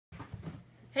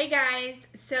Hey guys,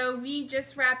 so we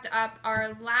just wrapped up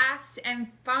our last and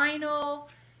final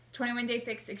 21 Day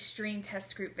Fix Extreme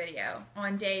test group video.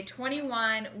 On day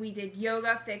 21, we did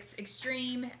Yoga Fix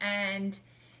Extreme, and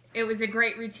it was a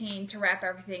great routine to wrap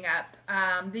everything up.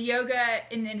 The yoga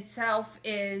in itself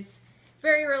is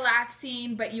very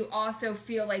relaxing, but you also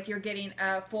feel like you're getting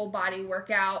a full body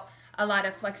workout, a lot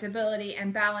of flexibility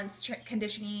and balance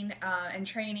conditioning and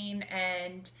training,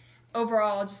 and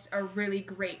overall just a really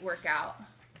great workout.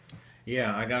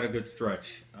 Yeah, I got a good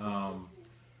stretch. I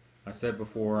said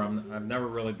before, I've never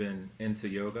really been into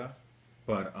yoga,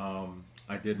 but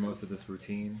I did most of this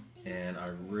routine, and I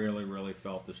really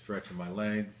felt the stretch in my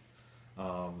legs,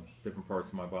 different parts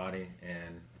of my body,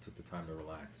 and I took the time to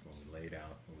relax when we laid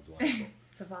out. It was wonderful.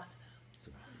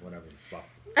 Savasana. Whatever,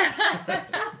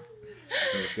 Savasana.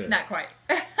 It was good. Not quite.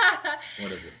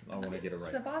 What is it? I want to get it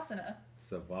right. Savasana.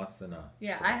 Savasana.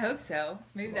 Yeah, Savasana. I hope so.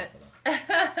 Maybe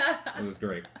Savasana. It was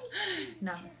great.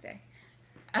 Namaste.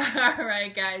 All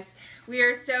right, guys. We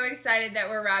are so excited that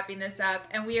we're wrapping this up,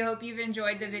 and we hope you've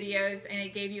enjoyed the videos and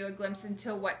it gave you a glimpse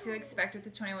into what to expect with the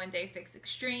 21 Day Fix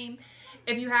Extreme.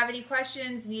 If you have any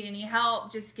questions, need any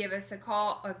help, just give us a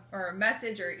call or a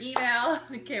message or email.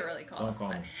 We can't really call us,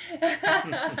 Don't call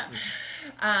me.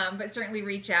 but certainly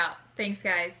reach out. Thanks,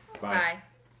 guys. Bye. Bye.